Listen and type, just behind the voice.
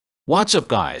What's up,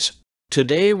 guys?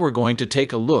 Today we're going to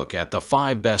take a look at the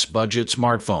 5 best budget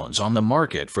smartphones on the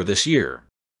market for this year.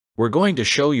 We're going to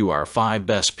show you our 5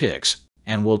 best picks,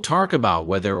 and we'll talk about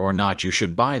whether or not you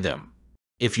should buy them.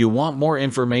 If you want more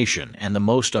information and the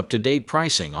most up-to-date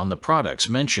pricing on the products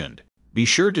mentioned, be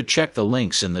sure to check the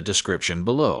links in the description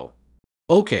below.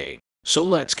 Okay, so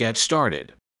let's get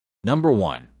started. Number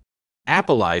 1.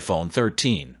 Apple iPhone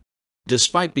 13.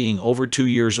 Despite being over 2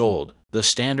 years old, the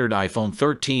standard iPhone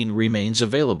 13 remains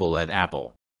available at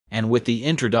Apple, and with the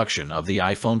introduction of the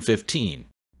iPhone 15,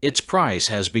 its price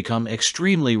has become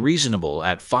extremely reasonable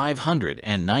at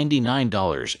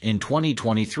 $599 in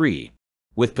 2023,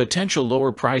 with potential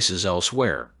lower prices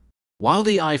elsewhere. While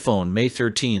the iPhone May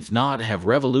 13th not have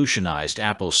revolutionized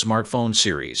Apple's smartphone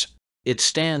series, it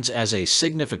stands as a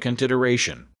significant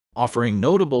iteration, offering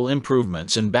notable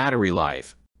improvements in battery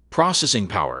life, processing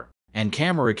power, and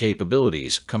camera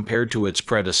capabilities compared to its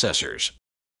predecessors.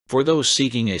 For those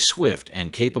seeking a swift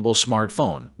and capable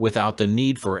smartphone without the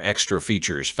need for extra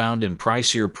features found in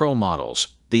pricier Pro models,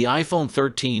 the iPhone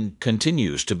 13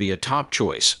 continues to be a top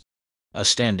choice. A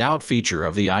standout feature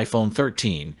of the iPhone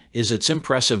 13 is its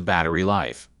impressive battery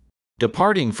life.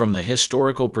 Departing from the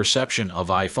historical perception of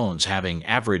iPhones having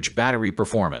average battery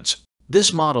performance,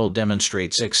 this model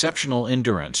demonstrates exceptional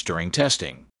endurance during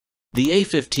testing. The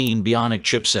A15 Bionic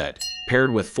chipset,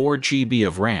 paired with 4 GB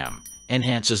of RAM,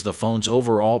 enhances the phone's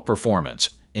overall performance,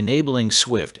 enabling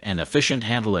swift and efficient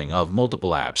handling of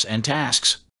multiple apps and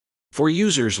tasks. For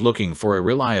users looking for a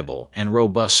reliable and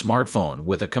robust smartphone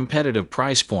with a competitive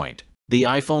price point, the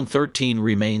iPhone 13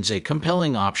 remains a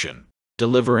compelling option,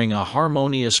 delivering a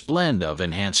harmonious blend of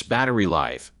enhanced battery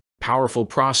life, powerful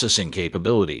processing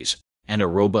capabilities, and a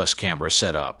robust camera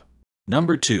setup.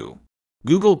 Number 2.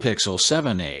 Google Pixel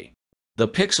 7a. The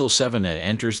Pixel 7a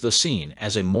enters the scene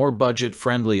as a more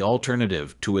budget-friendly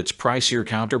alternative to its pricier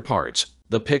counterparts,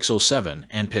 the Pixel 7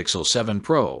 and Pixel 7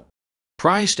 Pro.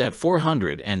 Priced at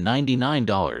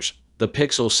 $499, the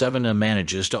Pixel 7a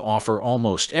manages to offer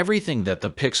almost everything that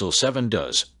the Pixel 7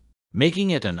 does,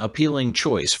 making it an appealing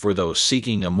choice for those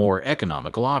seeking a more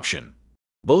economical option.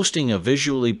 Boasting a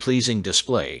visually pleasing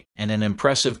display and an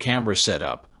impressive camera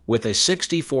setup, with a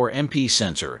 64MP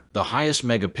sensor, the highest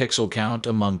megapixel count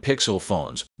among Pixel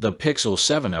phones, the Pixel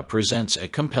 7a presents a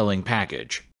compelling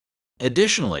package.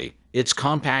 Additionally, its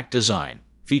compact design,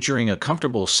 featuring a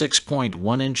comfortable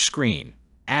 6.1-inch screen,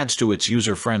 adds to its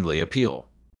user-friendly appeal.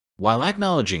 While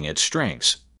acknowledging its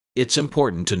strengths, it's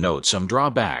important to note some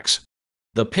drawbacks.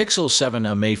 The Pixel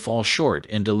 7a may fall short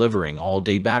in delivering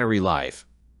all-day battery life,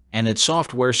 and its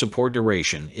software support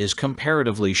duration is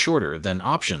comparatively shorter than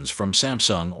options from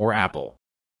Samsung or Apple.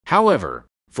 However,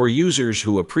 for users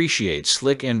who appreciate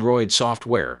slick Android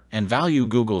software and value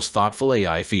Google's thoughtful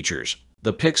AI features,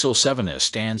 the Pixel 7a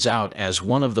stands out as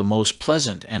one of the most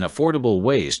pleasant and affordable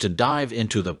ways to dive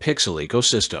into the Pixel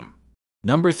ecosystem.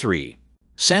 Number 3.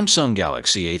 Samsung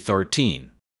Galaxy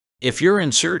A13. If you're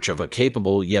in search of a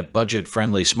capable yet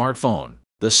budget-friendly smartphone,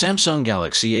 the Samsung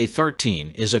Galaxy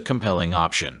A13 is a compelling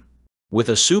option. With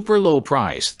a super low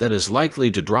price that is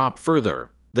likely to drop further,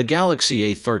 the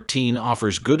Galaxy A13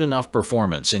 offers good enough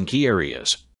performance in key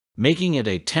areas, making it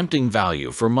a tempting value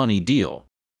for money deal.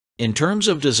 In terms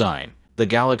of design, the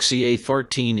Galaxy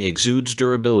A13 exudes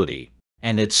durability,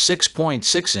 and its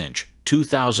 6.6-inch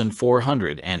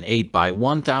 2408 by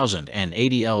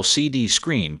 1080 LCD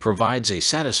screen provides a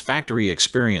satisfactory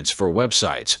experience for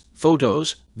websites,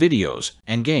 photos, videos,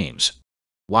 and games.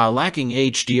 While lacking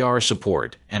HDR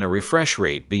support and a refresh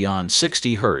rate beyond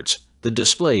 60 Hz, the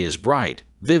display is bright,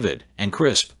 vivid, and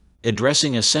crisp,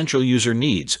 addressing essential user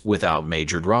needs without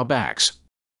major drawbacks.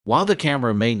 While the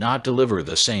camera may not deliver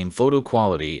the same photo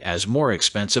quality as more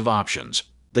expensive options,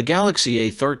 the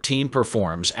Galaxy A13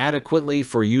 performs adequately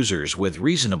for users with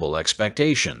reasonable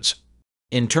expectations.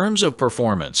 In terms of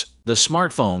performance, the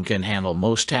smartphone can handle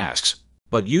most tasks,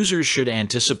 but users should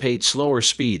anticipate slower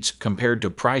speeds compared to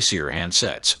pricier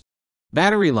handsets.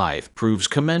 Battery life proves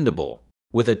commendable,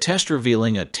 with a test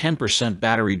revealing a 10%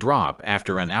 battery drop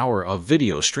after an hour of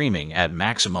video streaming at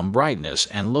maximum brightness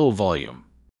and low volume.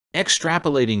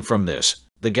 Extrapolating from this,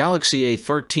 the Galaxy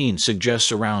A13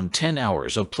 suggests around 10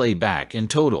 hours of playback in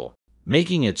total,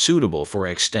 making it suitable for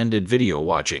extended video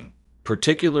watching,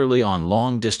 particularly on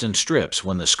long-distance trips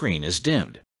when the screen is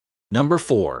dimmed. Number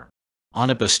 4.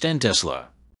 OnePlus Tesla.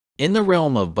 In the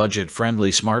realm of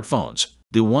budget-friendly smartphones,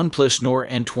 the OnePlus Nord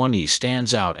N20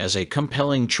 stands out as a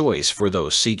compelling choice for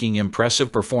those seeking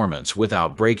impressive performance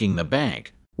without breaking the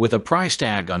bank, with a price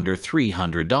tag under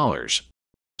 $300.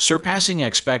 Surpassing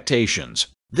expectations,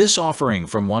 this offering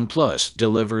from OnePlus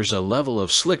delivers a level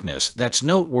of slickness that's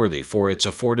noteworthy for its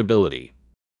affordability.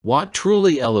 What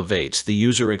truly elevates the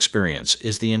user experience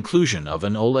is the inclusion of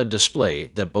an OLED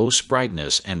display that boasts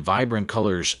brightness and vibrant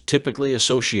colors typically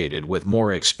associated with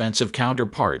more expensive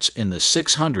counterparts in the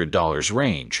 $600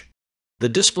 range. The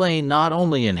display not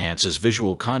only enhances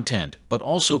visual content but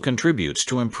also contributes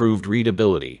to improved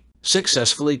readability,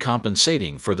 successfully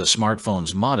compensating for the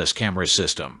smartphone's modest camera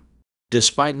system.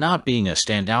 Despite not being a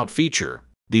standout feature,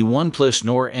 the OnePlus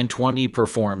Nord N20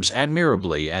 performs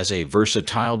admirably as a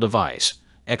versatile device,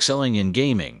 excelling in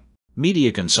gaming,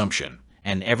 media consumption,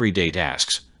 and everyday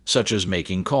tasks, such as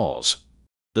making calls.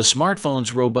 The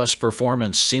smartphone's robust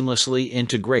performance seamlessly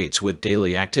integrates with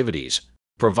daily activities,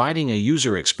 providing a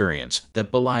user experience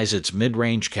that belies its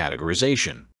mid-range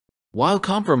categorization. While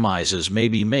compromises may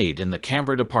be made in the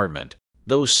camera department,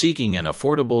 those seeking an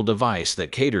affordable device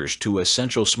that caters to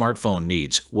essential smartphone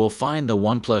needs will find the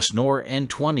OnePlus Nord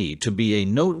N20 to be a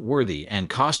noteworthy and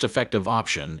cost-effective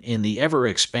option in the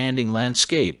ever-expanding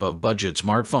landscape of budget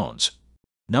smartphones.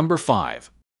 Number 5.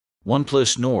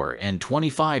 OnePlus Nord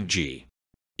N20 5G.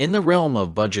 In the realm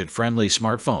of budget-friendly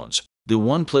smartphones, the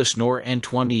OnePlus Nord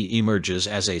N20 emerges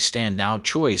as a standout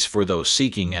choice for those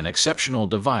seeking an exceptional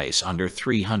device under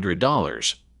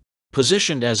 $300.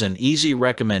 Positioned as an easy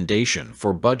recommendation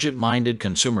for budget-minded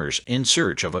consumers in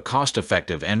search of a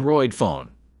cost-effective Android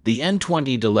phone, the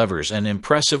N20 delivers an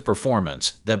impressive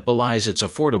performance that belies its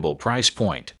affordable price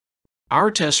point.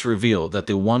 Our tests reveal that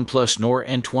the OnePlus Nord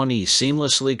N20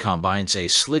 seamlessly combines a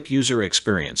slick user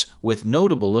experience with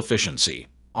notable efficiency,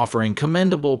 offering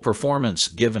commendable performance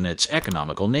given its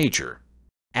economical nature.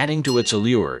 Adding to its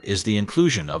allure is the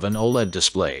inclusion of an OLED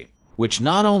display, which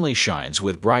not only shines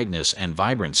with brightness and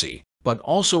vibrancy, but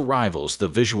also rivals the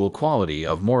visual quality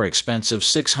of more expensive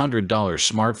 $600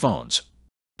 smartphones.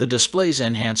 The display's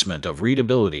enhancement of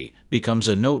readability becomes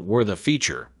a noteworthy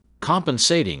feature,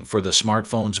 compensating for the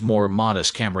smartphone's more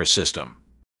modest camera system.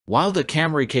 While the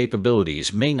camera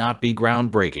capabilities may not be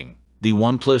groundbreaking, the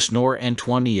OnePlus Nord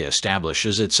N20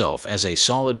 establishes itself as a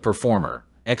solid performer,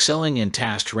 excelling in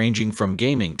tasks ranging from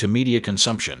gaming to media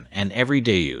consumption and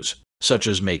everyday use, such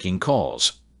as making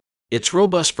calls. Its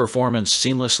robust performance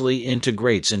seamlessly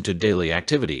integrates into daily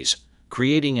activities,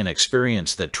 creating an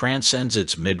experience that transcends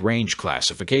its mid-range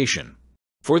classification.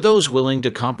 For those willing to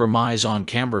compromise on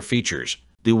camera features,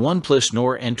 the OnePlus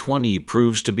Nord N20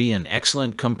 proves to be an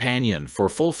excellent companion for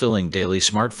fulfilling daily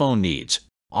smartphone needs,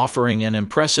 offering an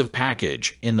impressive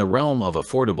package in the realm of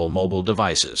affordable mobile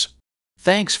devices.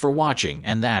 Thanks for watching,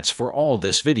 and that's for all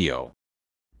this video.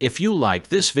 If you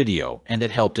liked this video and it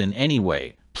helped in any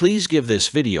way, please give this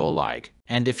video a like,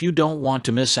 and if you don't want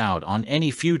to miss out on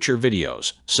any future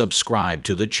videos, subscribe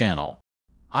to the channel.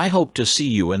 I hope to see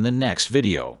you in the next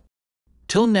video.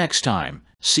 Till next time,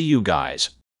 see you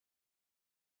guys.